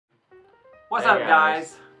What's up,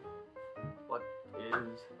 guys? What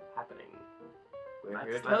is happening? We're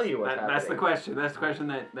here to tell you what's happening. That's the question. That's the question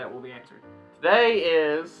that will be answered. Today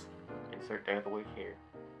is insert day of the week here,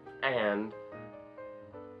 and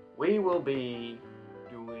we will be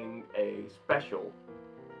doing a special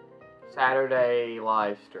Saturday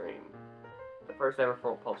live stream. The first ever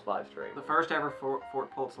Fort Pulse live stream. The first ever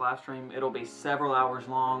Fort Pulse live stream. It'll be several hours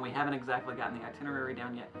long. We haven't exactly gotten the itinerary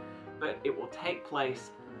down yet, but it will take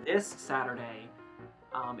place this Saturday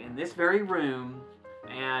in this very room.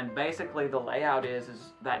 And basically the layout is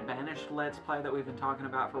that Banished Let's Play that we've been talking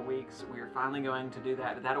about for weeks. We are finally going to do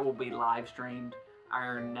that. That will be live streamed.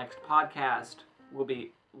 Our next podcast will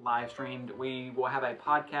be live streamed. We will have a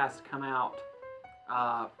podcast come out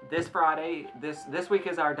this Friday. This week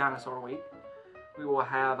is our dinosaur week. We will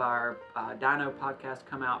have our Dino podcast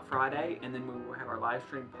come out Friday, and then we will have our live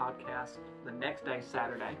stream podcast the next day,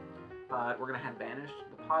 Saturday. But we're going to have Banished,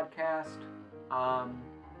 the podcast, a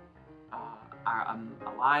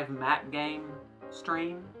live map game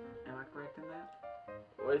stream. Am I correct in that?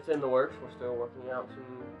 Well, it's in the works. We're still working out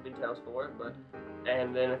some details for it, but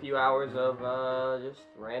and then a few hours of just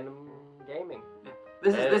random gaming. Yeah.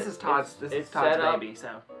 This is Todd's baby.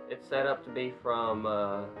 So it's set up to be from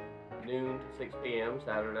noon to 6 p.m.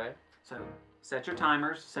 Saturday. So set your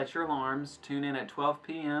timers, set your alarms, tune in at 12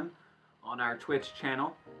 p.m. on our Twitch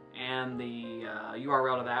channel, and the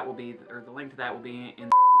URL to that will be, or the link to that will be in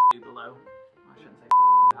the below. I shouldn't say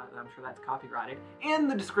I'm sure that's copyrighted. In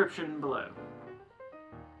the description below.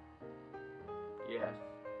 Yes.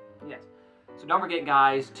 Yes. So don't forget,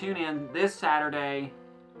 guys, tune in this Saturday.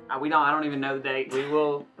 I don't even know the date. We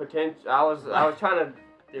will I was trying to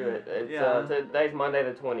do it. It's today's Monday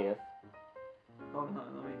the 20th. Hold on,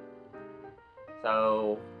 let me.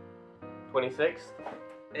 So 26th?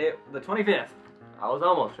 The 25th. I was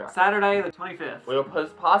almost right. Saturday the 25th. We'll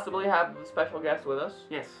possibly have a special guest with us.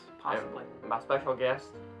 Yes, possibly. And by special guest,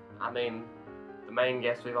 I mean the main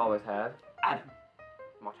guest we've always had. Adam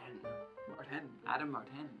Martin.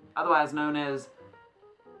 Otherwise known as,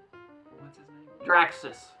 what's his name?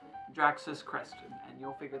 Draxus Creston. And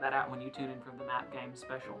you'll figure that out when you tune in for the map game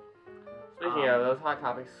special. Speaking of those hot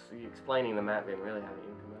topics, explaining the map game really haven't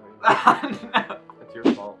even come out yet. No. It's your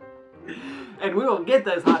fault. And we will get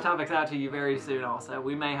those hot topics out to you very soon also.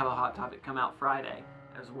 We may have a hot topic come out Friday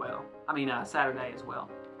as well. I mean, Saturday as well.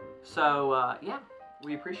 So, yeah.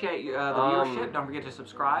 We appreciate the viewership. Don't forget to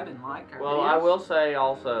subscribe and like our videos. I will say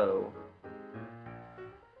also...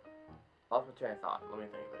 Lost my train of thought. Let me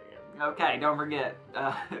think of it again. Okay, don't forget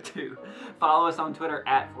to follow us on Twitter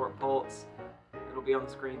at Fort Pulse. It'll be on the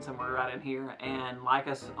screen somewhere right in here. And like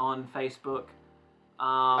us on Facebook.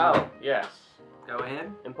 Oh, yes. Go ahead.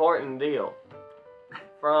 Important deal.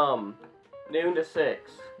 From noon to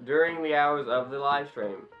 6, during the hours of the live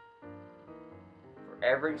stream, for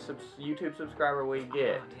every YouTube subscriber we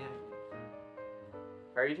get,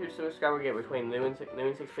 for every YouTube subscriber we get between noon and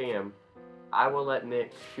 6 p.m., I will let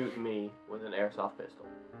Nick shoot me with an airsoft pistol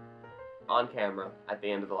on camera at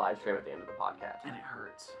the end of the live stream, at the end of the podcast. And it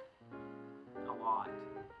hurts a lot.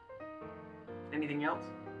 Anything else?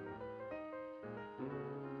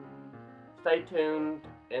 Stay tuned.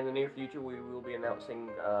 In the near future, we will be announcing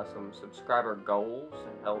some subscriber goals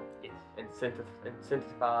to help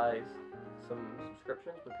incentivize some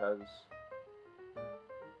subscriptions, because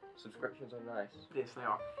subscriptions are nice. Yes, they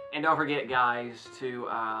are. And don't forget, guys, to,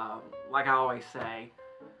 like I always say,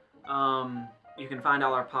 you can find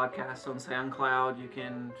all our podcasts on SoundCloud. You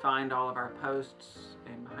can find all of our posts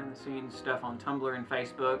and behind-the-scenes stuff on Tumblr and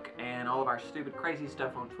Facebook, and all of our stupid, crazy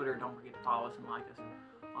stuff on Twitter. Don't forget to follow us and like us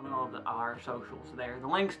on all of our socials there. The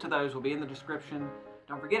links to those will be in the description.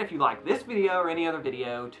 Don't forget, if you like this video or any other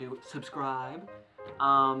video, to subscribe.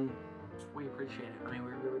 We appreciate it. I mean,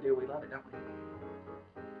 we really do. We love it, don't we?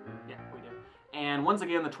 Yeah, we do. And once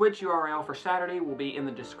again, the Twitch URL for Saturday will be in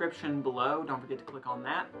the description below. Don't forget to click on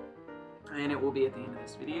that. And it will be at the end of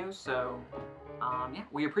this video. So, yeah,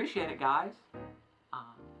 we appreciate it, guys.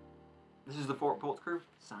 This is the Fort Pulse crew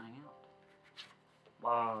signing out.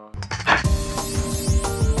 Bye.